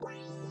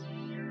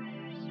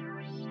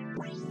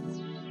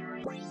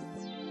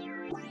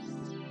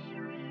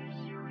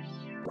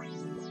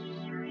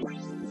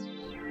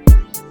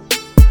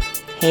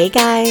Hey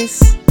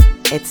guys,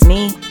 it's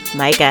me,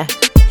 Micah,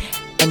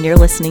 and you're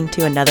listening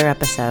to another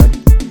episode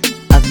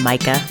of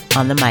Micah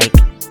on the Mic.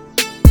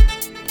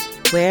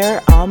 Where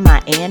are all my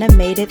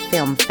animated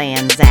film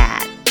fans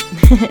at?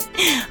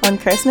 On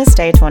Christmas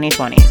Day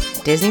 2020,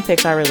 Disney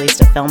Pixar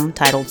released a film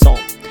titled Soul.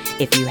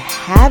 If you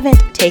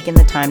haven't taken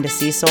the time to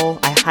see Soul,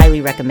 I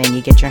highly recommend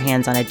you get your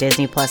hands on a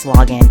Disney Plus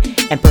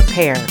login and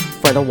prepare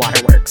for the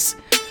waterworks.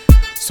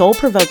 Soul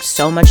provoked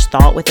so much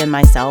thought within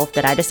myself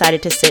that I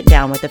decided to sit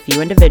down with a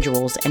few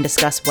individuals and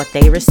discuss what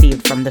they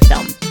received from the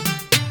film.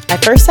 I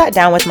first sat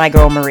down with my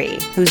girl Marie,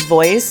 whose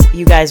voice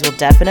you guys will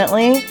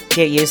definitely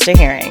get used to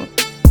hearing.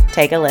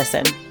 Take a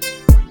listen.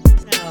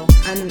 So,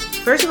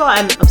 first of all,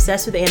 I'm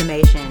obsessed with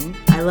animation.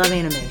 I love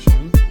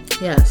animation.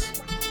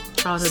 Yes.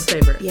 Childhood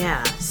favorite.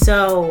 Yeah.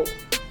 So,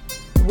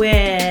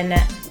 when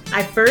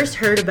I first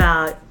heard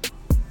about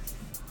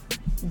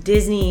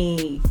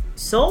Disney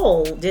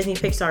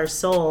Pixar's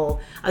Soul,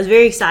 I was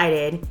very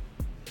excited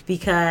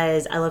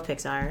because I love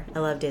Pixar, I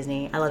love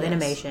Disney, I love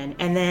animation,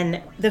 and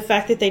then the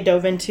fact that they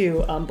dove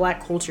into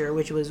Black culture,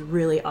 which was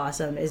really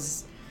awesome,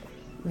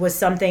 was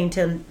something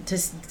to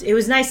it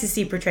was nice to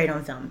see portrayed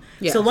on film.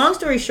 Yes. So long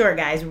story short,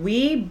 guys,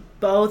 we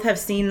both have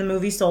seen the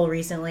movie Soul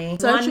recently.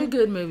 Such a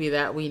good movie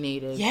that we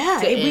needed to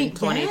end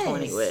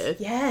 2020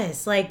 with. Yes,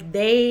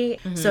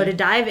 so to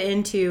dive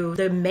into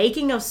the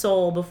making of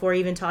Soul before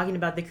even talking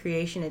about the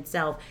creation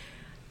itself,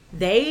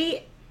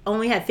 they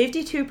only had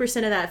 52%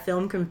 of that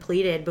film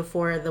completed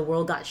before the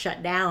world got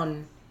shut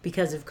down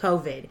because of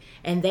COVID.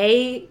 And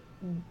they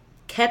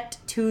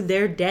kept to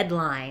their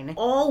deadline,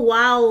 all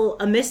while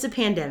amidst a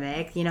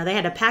pandemic. You know, they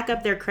had to pack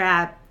up their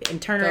crap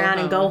and turn around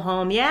and go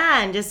home.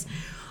 Yeah, and just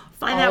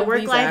find that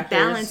work-life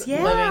balance.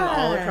 Yeah. Living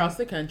all across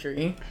the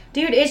country.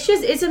 Dude,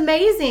 it's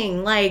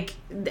amazing. Like,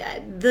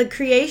 the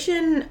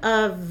creation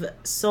of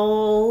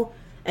Soul,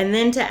 and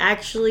then to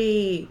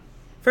actually...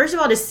 First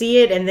of all, to see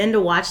it and then to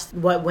watch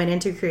what went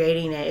into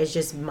creating it is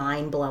just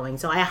mind-blowing.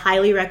 So I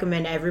highly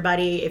recommend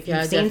everybody, if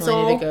you've seen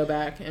Soul... need to go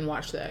back and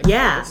watch the extras.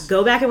 Yeah,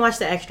 go back and watch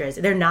the extras.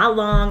 They're not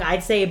long.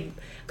 I'd say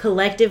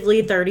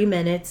collectively 30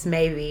 minutes,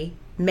 maybe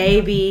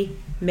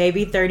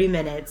 30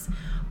 minutes.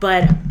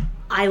 But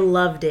I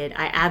loved it.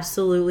 I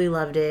absolutely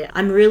loved it.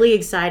 I'm really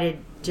excited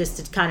just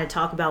to kind of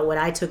talk about what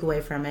I took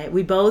away from it.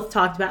 We both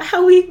talked about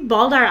how we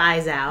bawled our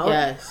eyes out.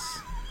 Yes.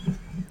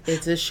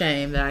 It's a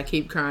shame that I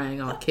keep crying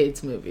on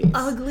kids' movies.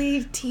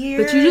 Ugly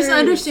tears. But you just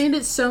understand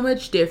it's so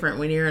much different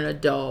when you're an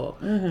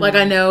adult. Mm-hmm. Like,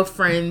 I know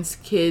friends'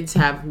 kids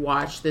have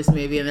watched this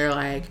movie and they're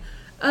like,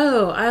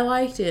 oh, I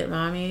liked it,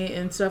 mommy,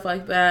 and stuff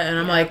like that. And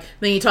I'm like,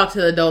 then you talk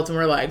to the adults and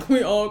we're like,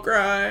 we all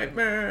cried,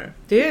 man.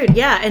 Dude,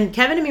 yeah. And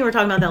Kevin and me were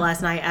talking about that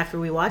last night after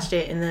we watched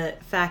it, and the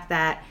fact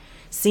that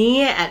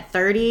seeing it at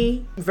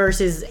 30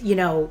 versus,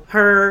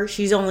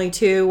 she's only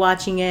 2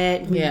 watching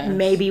it. Yes.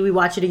 Maybe we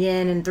watch it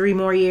again in 3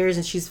 more years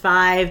and she's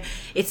 5.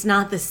 It's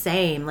not the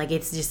same. Like,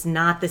 it's just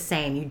not the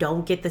same. You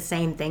don't get the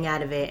same thing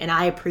out of it. And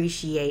I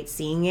appreciate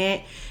seeing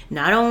it,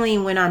 not only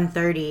when I'm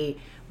 30,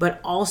 but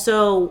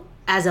also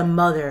as a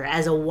mother,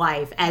 as a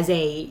wife, as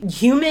a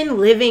human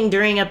living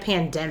during a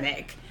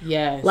pandemic.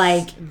 Yes,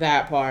 like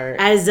that part.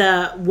 As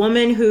a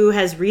woman who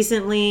has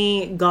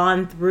recently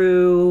gone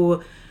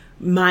through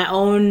my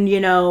own,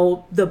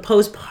 the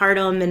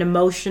postpartum and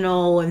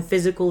emotional and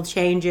physical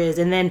changes.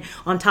 And then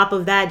on top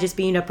of that, just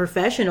being a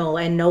professional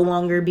and no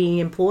longer being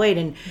employed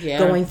and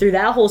going through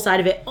that whole side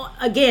of it.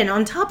 Again,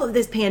 on top of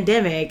this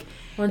pandemic.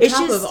 On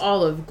top of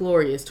all of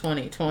glorious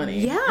 2020.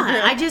 Yeah,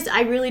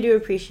 I really do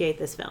appreciate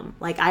this film.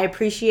 Like, I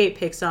appreciate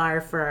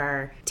Pixar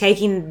for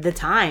taking the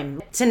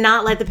time to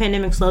not let the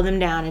pandemic slow them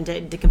down and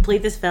to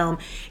complete this film,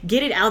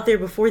 get it out there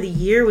before the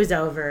year was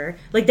over.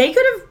 Like, they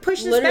could have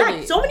pushed this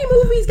back. So many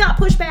movies got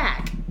pushed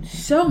back.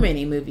 So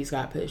many movies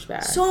got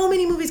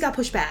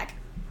pushed back.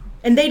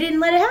 And they didn't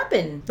let it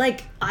happen.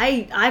 Like,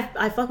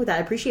 I fuck with that.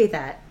 I appreciate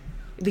that.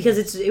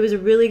 Because it was a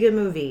really good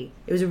movie.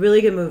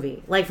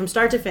 Like, from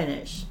start to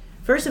finish.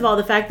 First of all,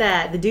 the fact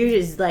that the dude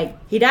is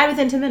he died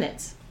within 10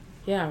 minutes.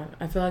 Yeah,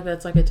 I feel like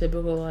that's a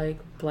typical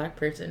Black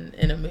person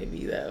in a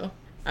movie though.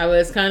 I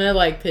was kind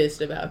of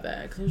pissed about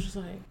that because I was just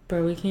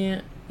bro, we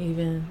can't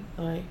even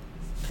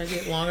take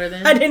it longer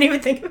than. I didn't even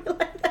think of it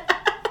like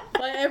that.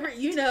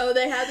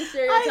 They have the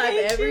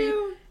stereotype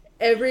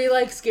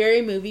every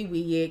scary movie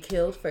we get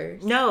killed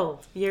first.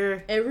 No,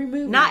 you're every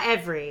movie. Not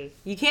every.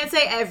 You can't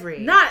say every.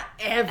 Not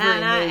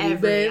every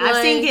movie. But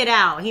I've seen Get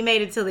Out. He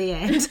made it till the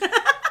end.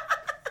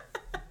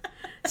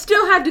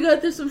 Still had to go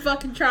through some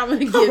fucking trauma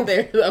to get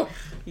there, though.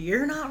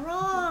 You're not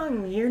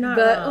wrong.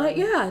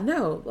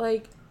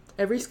 But,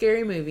 every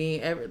scary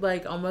movie,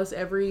 almost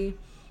every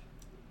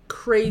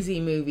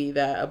crazy movie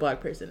that a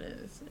Black person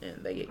is,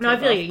 and they get killed. No, I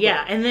feel you,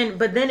 yeah.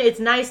 But then it's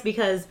nice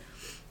because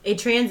it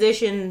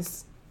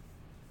transitions,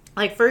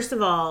 first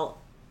of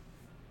all,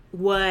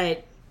 because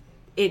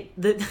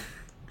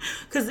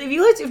if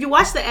you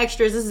watch the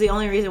extras, this is the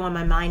only reason why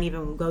my mind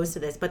even goes to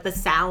this, but the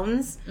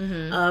sounds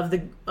of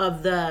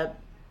the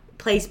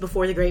place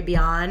before the great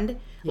beyond,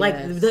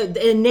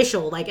 the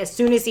initial, as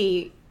soon as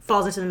he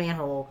falls into the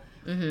manhole,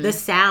 the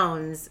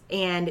sounds.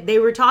 And they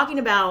were talking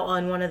about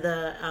on one of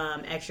the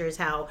extras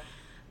how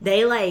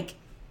they like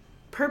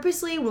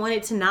purposely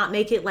wanted to not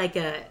make it like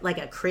a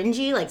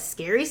cringy, like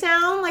scary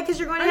sound, like because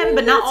you're going to heaven,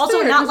 but not also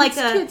fair, not like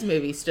a kids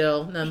movie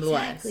still,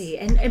 nonetheless. Exactly,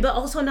 and but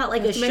also not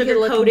like a sugar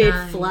coated,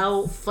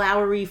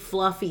 flowery,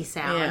 fluffy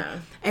sound. Yeah.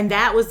 And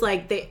that was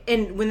like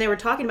and when they were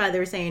talking about it, they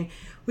were saying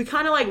we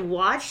kind of like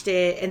watched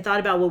it and thought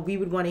about what we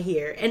would want to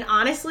hear. And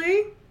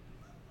honestly,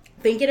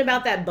 thinking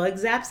about that bug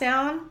zap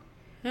sound.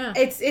 Yeah.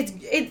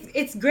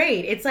 It's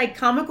great. It's like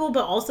comical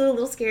but also a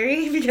little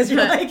scary because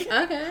you're like,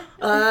 okay.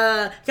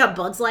 Got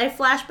Bug's Life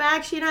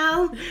flashbacks, you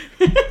know?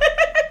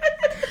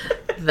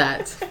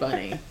 That's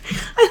funny.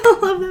 I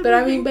love that. But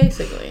movie. I mean,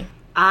 basically.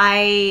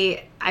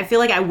 I feel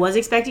like I was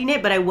expecting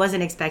it, but I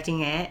wasn't expecting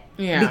it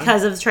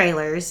because of the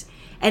trailers.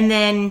 And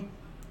then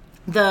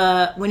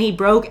when he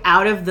broke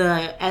out of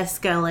the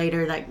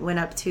escalator that went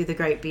up to the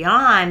great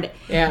beyond,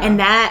 and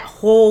that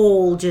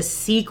whole just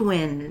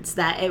sequence,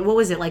 what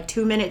was it, like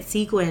 2-minute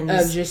sequence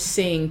of just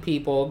seeing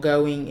people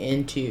going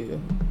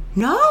into.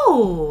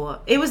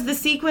 No, it was the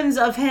sequence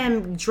of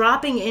him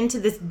dropping into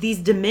these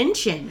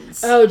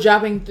dimensions. Oh,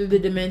 dropping through the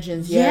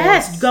dimensions.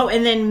 Yes, go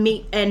and then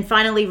meet and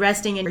finally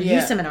resting in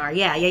youth seminar.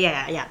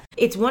 Yeah.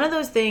 It's one of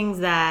those things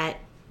that.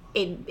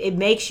 It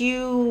makes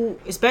you,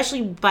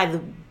 especially by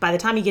the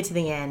time you get to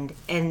the end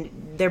and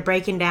they're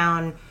breaking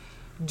down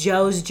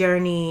Joe's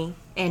journey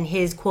and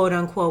his quote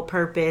unquote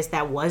purpose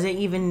that wasn't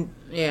even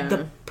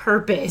the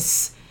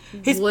purpose.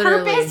 His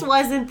purpose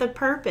wasn't the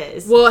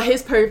purpose. Well,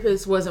 his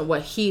purpose wasn't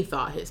what he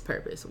thought his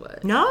purpose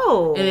was.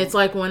 No. And it's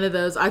like one of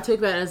those, I took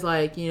that as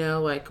like, you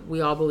know, like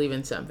we all believe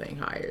in something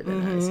higher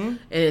than us. And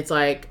it's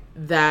like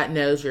that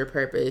knows your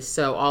purpose.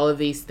 So all of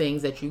these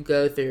things that you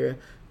go through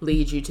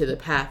lead you to the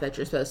path that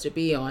you're supposed to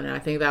be on. And I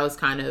think that was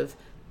kind of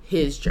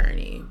his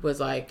journey, was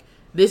like,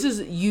 this is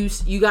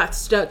you got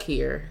stuck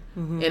here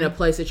in a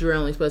place that you were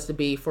only supposed to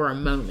be for a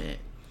moment,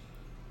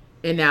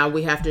 and now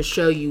we have to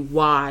show you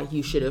why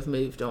you should have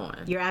moved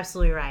on. You're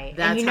absolutely right.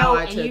 That's how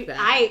I took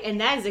that.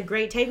 And that is a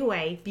great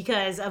takeaway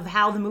because of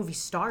how the movie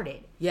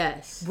started.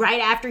 Yes.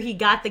 Right after he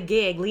got the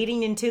gig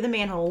leading into the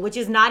manhole, which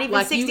is not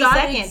even 60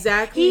 seconds.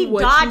 Exactly he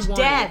dodged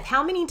death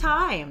how many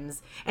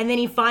times? And then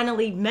he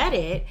finally met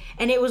it.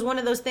 And it was one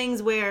of those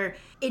things where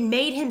it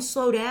made him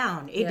slow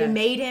down. It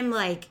made him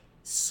like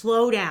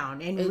slow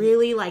down and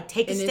really like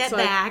take a step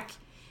back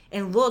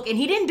and look. And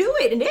he didn't do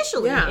it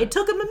initially. Yeah. It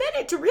took him a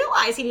minute to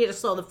realize he needed to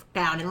slow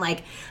down and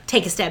like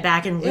take a step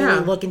back and really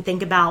look and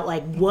think about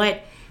like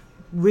what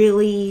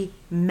really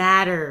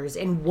matters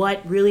and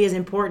what really is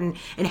important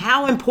and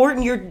how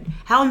important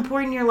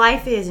your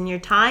life is and your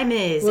time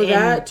is. Well,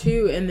 that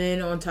too. And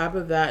then on top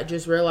of that,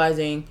 just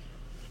realizing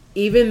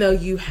even though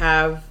you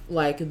have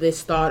like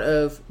this thought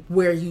of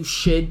where you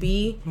should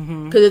be,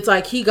 because it's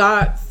like he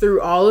got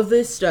through all of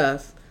this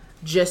stuff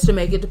just to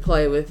make it to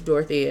play with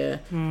Dorothea,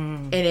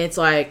 and it's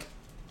like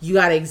you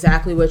got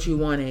exactly what you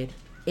wanted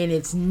and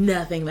it's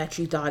nothing that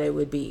you thought it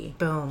would be.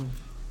 Boom.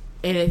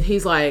 And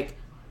he's like,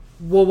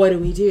 well, what do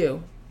we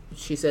do?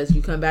 She says,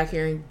 you come back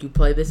here and you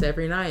play this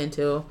every night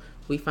until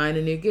we find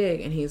a new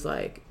gig. And he's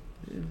like,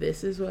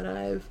 this is what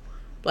I've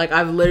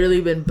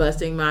literally been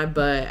busting my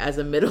butt as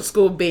a middle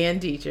school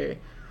band teacher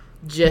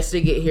just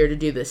to get here to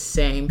do the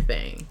same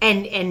thing.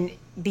 And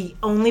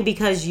only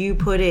because you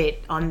put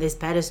it on this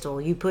pedestal.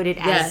 You put it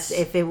as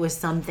if it was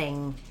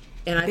something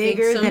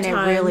bigger than it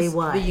really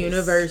was. The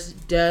universe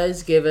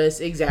does give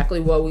us exactly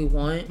what we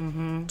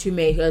want to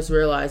make us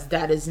realize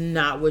that is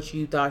not what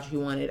you thought you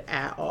wanted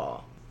at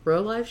all.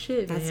 Real life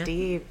shit, That's man.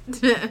 Deep.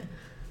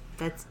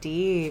 That's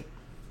deep.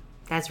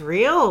 That's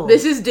real.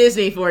 This is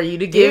Disney for you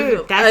to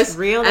give that's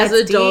real. That's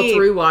as adults deep.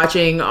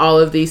 Rewatching all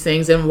of these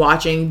things and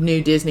watching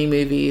new Disney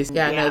movies.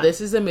 No, this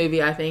is a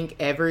movie I think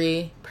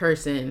every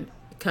person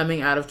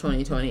coming out of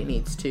 2020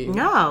 needs to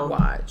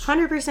watch.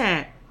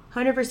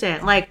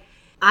 100%. Like,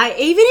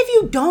 even if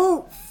you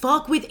don't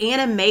fuck with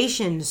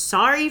animation,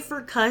 sorry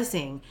for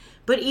cussing,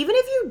 but even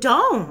if you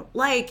don't,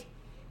 like,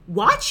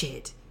 watch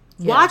it.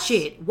 Watch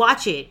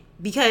it.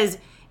 Because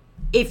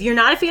if you're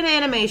not a fan of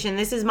animation,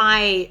 this is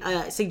my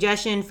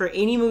suggestion for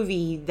any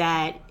movie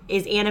that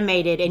is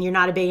animated and you're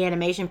not a big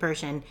animation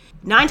person.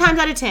 9 times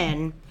out of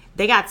 10,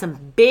 they got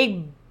some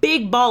big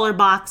baller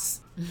box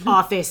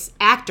office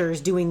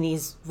actors doing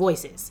these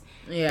voices.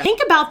 Yeah.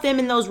 Think about them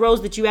in those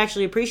roles that you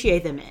actually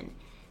appreciate them in.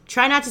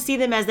 Try not to see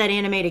them as that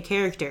animated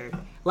character.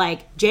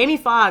 Like, Jamie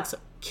Foxx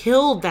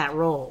killed that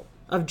role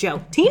of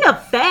Joe. Tina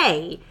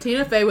Fey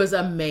was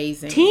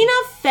amazing. Tina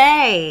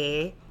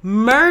Fey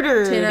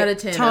murdered 10 out of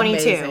 10 Tony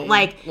amazing. too.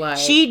 Like,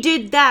 she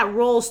did that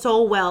role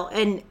so well.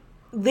 And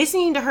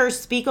listening to her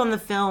speak on the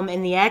film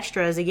and the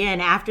extras again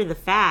after the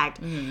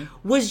fact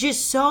was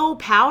just so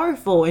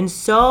powerful and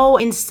so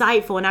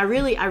insightful. And I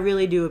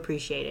really do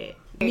appreciate it.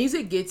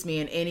 Music gets me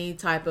in any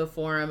type of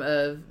form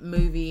of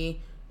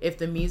movie. If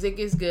the music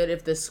is good,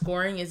 if the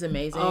scoring is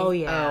amazing,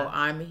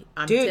 I'm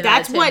dude.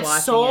 That's what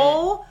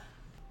Soul.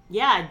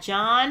 Yeah,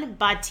 John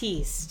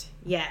Batiste.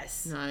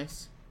 Yes,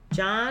 nice.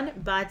 John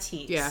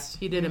Batiste. Yeah,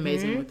 he did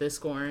amazing with the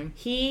scoring.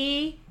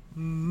 He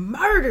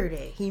murdered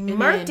it. He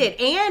murked it.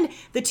 And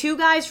the two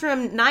guys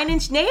from 9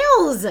 Inch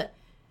Nails.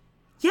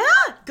 Yeah,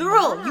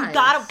 girl, nice. You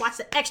gotta watch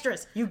the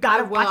extras. You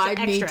gotta watch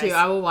the extras. Me too.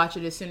 I will watch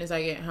it as soon as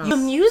I get home. The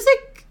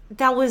music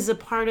that was a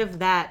part of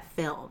that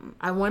film.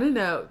 I want to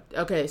know.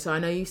 Okay, so I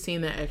know you've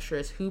seen the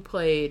extras. Who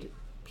played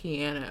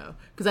piano?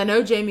 Because I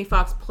know Jamie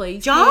Foxx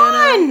plays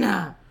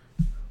piano.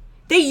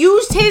 They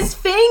used his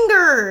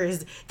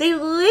fingers. They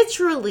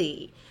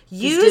literally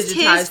used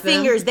his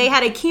fingers. They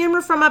had a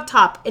camera from up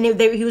top, and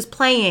he was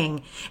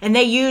playing, and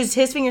they used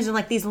his fingers in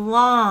like these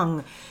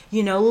long,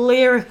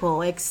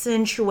 lyrical,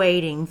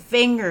 accentuating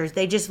fingers.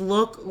 They just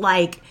look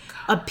like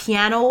a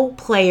piano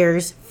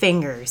player's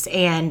fingers,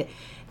 and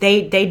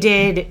they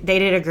did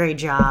a great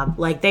job.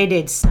 Like, they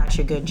did such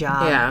a good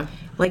job. Yeah.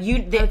 Like,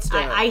 that's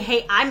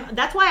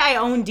why I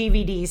own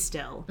DVDs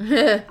still.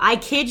 I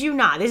kid you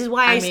not. This is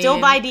why I still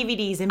buy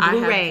DVDs and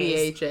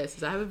Blu-rays. I have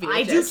VHS. I have a VHS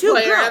I do too,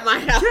 player girl. at my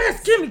house.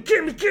 Yes, give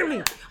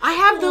me. I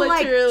have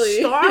the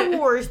Star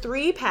Wars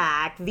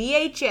 3-pack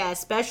VHS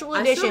special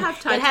edition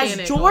that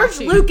has George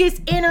Lucas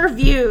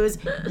interviews.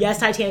 Yes,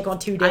 Titanic on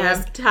 2 discs. I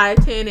have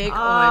Titanic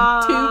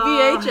on 2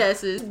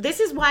 VHSs. This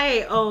is why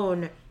I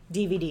own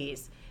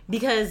DVDs,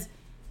 because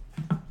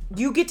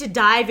you get to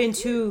dive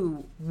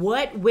into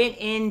what went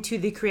into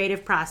the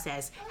creative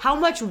process, how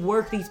much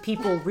work these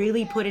people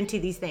really put into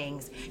these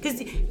things.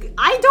 Because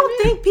I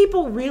don't think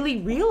people really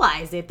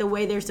realize it the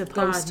way they're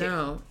supposed to.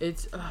 No,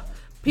 it's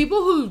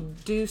people who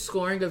do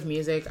scoring of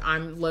music.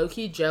 I'm low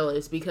key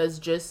jealous, because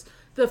just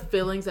the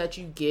feelings that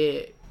you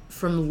get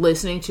from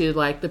listening to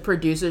like the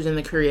producers and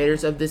the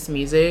creators of this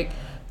music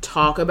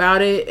talk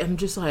about it. I'm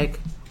just like,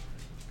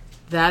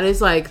 that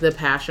is like the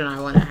passion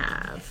I want to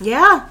have.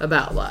 Yeah.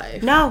 About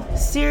life. No,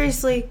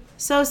 seriously.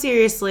 So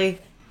seriously.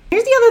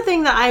 Here's the other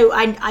thing that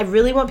I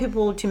really want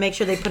people to make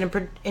sure they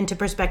put into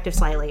perspective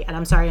slightly. And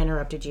I'm sorry I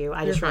interrupted you.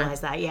 I just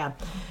realized that. Yeah.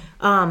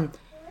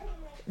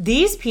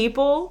 These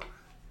people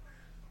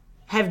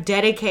have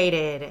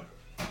dedicated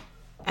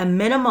a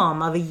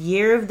minimum of a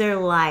year of their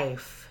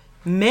life.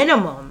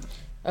 Minimum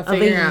of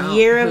a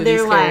year of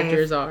their life.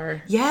 Characters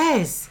are.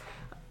 Yes.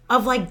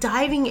 Of like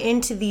diving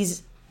into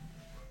these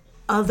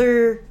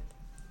other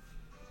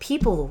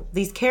people,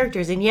 these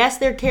characters. And yes,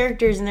 they're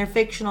characters and they're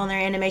fictional and they're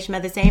animation, but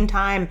at the same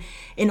time,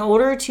 in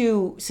order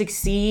to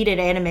succeed at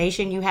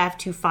animation, you have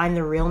to find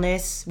the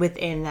realness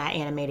within that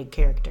animated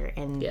character.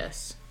 And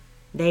yes,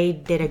 they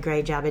did a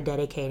great job of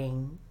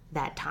dedicating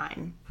that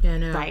time. Yeah,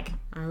 no. Like,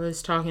 I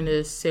was talking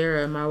to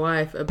Sarah, my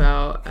wife,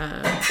 about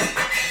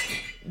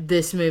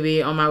this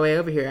movie on my way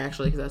over here,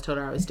 actually, because I told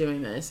her I was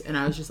doing this. And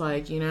I was just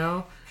like,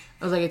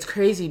 it's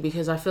crazy,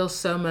 because I feel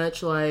so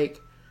much like,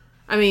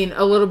 I mean,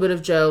 a little bit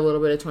of Joe, a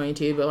little bit of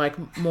 22, but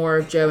like more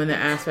of Joe in the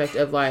aspect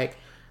of like,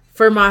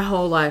 for my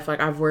whole life,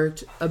 like I've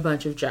worked a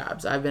bunch of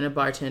jobs. I've been a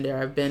bartender.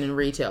 I've been in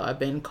retail. I've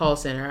been call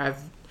center.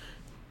 I've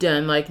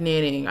done like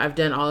nannying. I've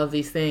done all of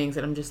these things.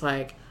 And I'm just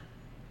like,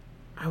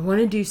 I want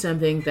to do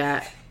something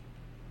that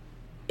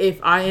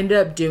if I end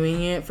up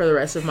doing it for the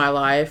rest of my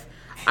life,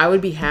 I would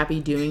be happy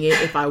doing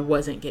it if I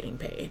wasn't getting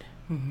paid.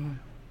 Mm-hmm.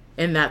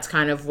 And that's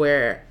kind of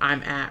where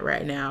I'm at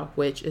right now,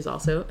 which is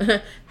also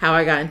how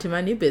I got into my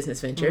new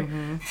business venture.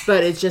 Mm-hmm.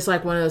 But it's just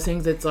like one of those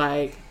things that's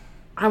like,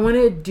 I want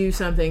to do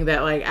something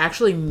that like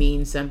actually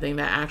means something,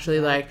 that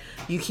actually like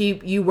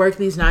you work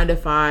these 9 to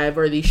 5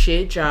 or these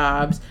shit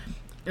jobs,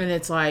 and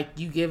it's like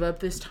you give up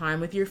this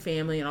time with your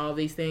family and all of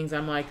these things.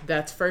 I'm like,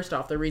 that's first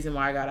off the reason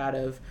why I got out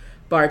of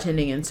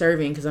bartending and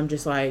serving, because I'm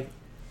just like,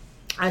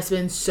 I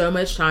spend so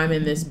much time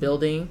in this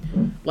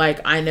building. Like,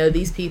 I know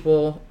these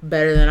people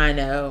better than I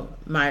know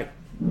my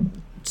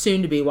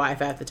soon-to-be wife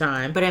at the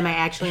time. But am I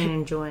actually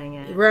enjoying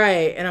it?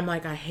 Right. And I'm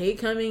like, I hate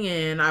coming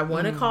in. I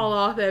want to call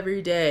off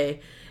every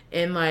day.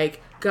 And,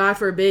 like, God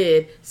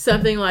forbid,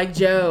 something like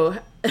Joe,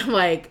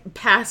 like,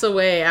 pass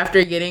away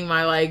after getting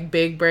my, like,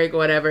 big break,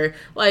 whatever.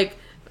 Like,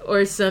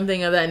 or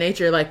something of that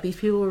nature. Like, these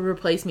people will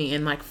replace me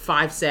in, like,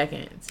 5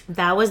 seconds.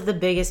 That was the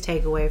biggest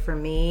takeaway for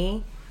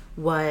me,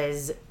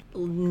 was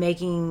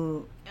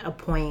making a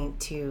point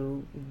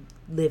to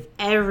live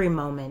every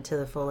moment to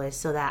the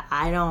fullest, so that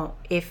I don't,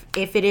 if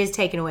it is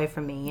taken away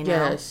from me,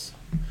 yes,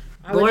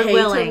 Lord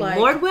willing,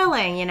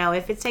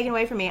 if it's taken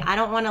away from me, I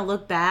don't want to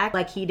look back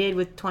like he did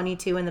with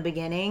 22 in the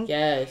beginning,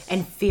 yes,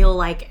 and feel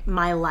like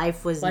my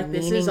life was like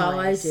meaningless. This is all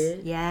I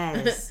did.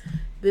 Yes.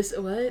 This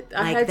what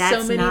I like, had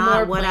that's so many not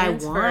more what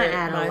plans I want for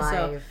out of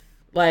myself. life.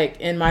 Like,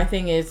 and my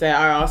thing is that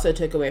I also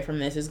took away from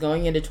this is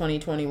going into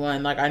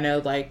 2021. Like, I know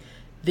like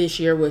this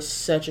year was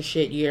such a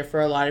shit year for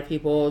a lot of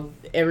people.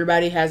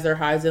 Everybody has their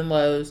highs and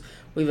lows.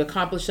 We've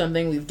accomplished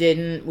something, we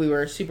didn't. We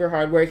were super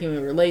hardworking, we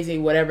were lazy,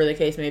 whatever the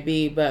case may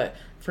be. But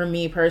for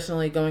me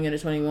personally, going into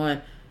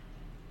 21,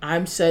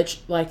 I'm such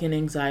like an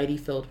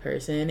anxiety-filled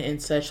person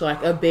and such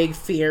like a big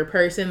fear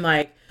person.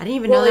 Like, I didn't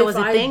even know that was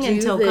a thing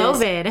until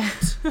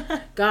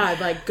COVID. God,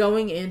 like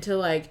going into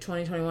like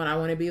 2021, I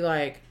want to be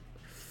like,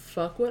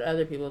 fuck what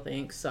other people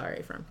think. Sorry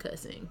if I'm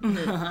cussing,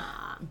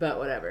 but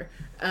whatever.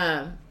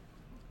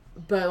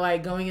 But,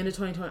 like, going into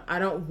 2020, I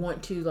don't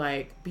want to,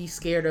 like, be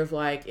scared of,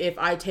 like, if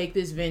I take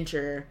this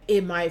venture,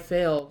 it might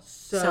fail.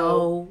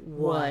 So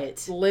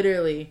what?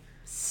 Literally.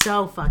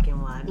 So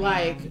fucking what, man?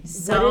 Like,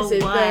 so what is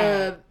it?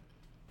 What?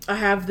 I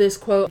have this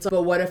quote,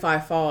 but what if I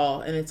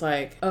fall? And it's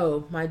like,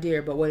 oh, my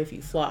dear, but what if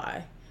you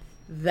fly?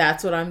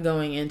 That's what I'm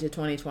going into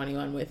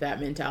 2021 with, that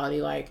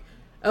mentality. Like,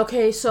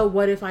 okay, so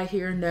what if I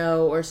hear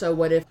no? Or so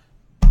what if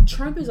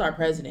Trump is our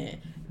president?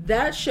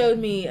 That showed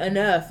me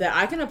enough that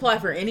I can apply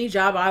for any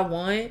job I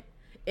want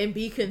and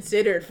be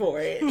considered for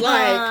it.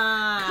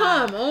 Like,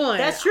 come on.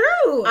 That's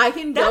true. I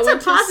can go That's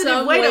a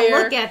positive way to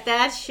look at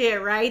that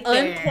shit right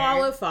there.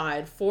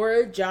 Unqualified for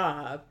a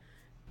job,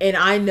 and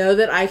I know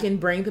that I can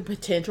bring the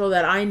potential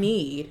that I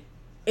need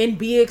and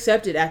be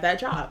accepted at that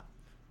job.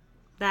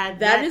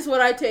 That is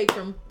what I take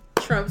from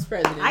Trump's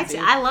presidency.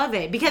 I love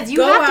it, because you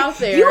go have out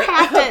to, there, you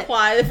have to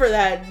apply for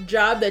that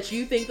job that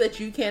you think that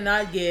you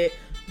cannot get.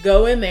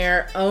 Go in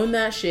there, own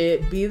that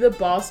shit, be the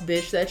boss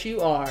bitch that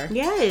you are.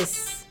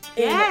 Yes.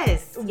 And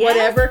yes.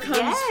 whatever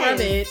comes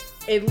from it,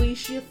 at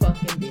least you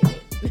fucking did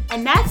it.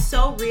 And that's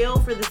so real,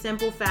 for the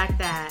simple fact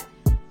that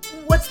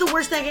what's the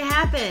worst that can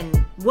happen?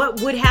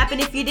 What would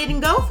happen if you didn't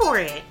go for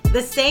it?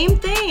 The same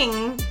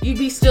thing. You'd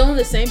be still in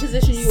the same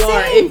position you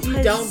are if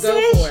you don't go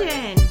for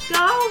it.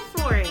 Go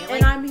for it.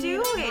 And I mean,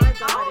 do it. My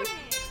God,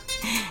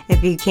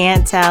 If you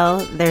can't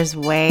tell, there's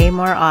way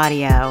more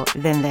audio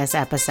than this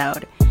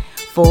episode.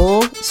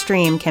 Full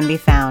stream can be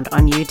found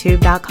on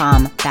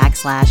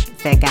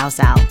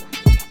youtube.com/FitGalSal.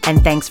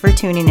 And thanks for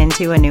tuning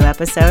into a new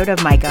episode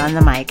of Micah on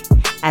the Mic.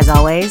 As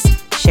always,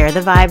 share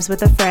the vibes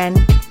with a friend,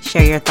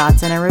 share your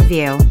thoughts in a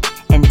review,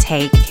 and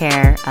take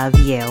care of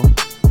you.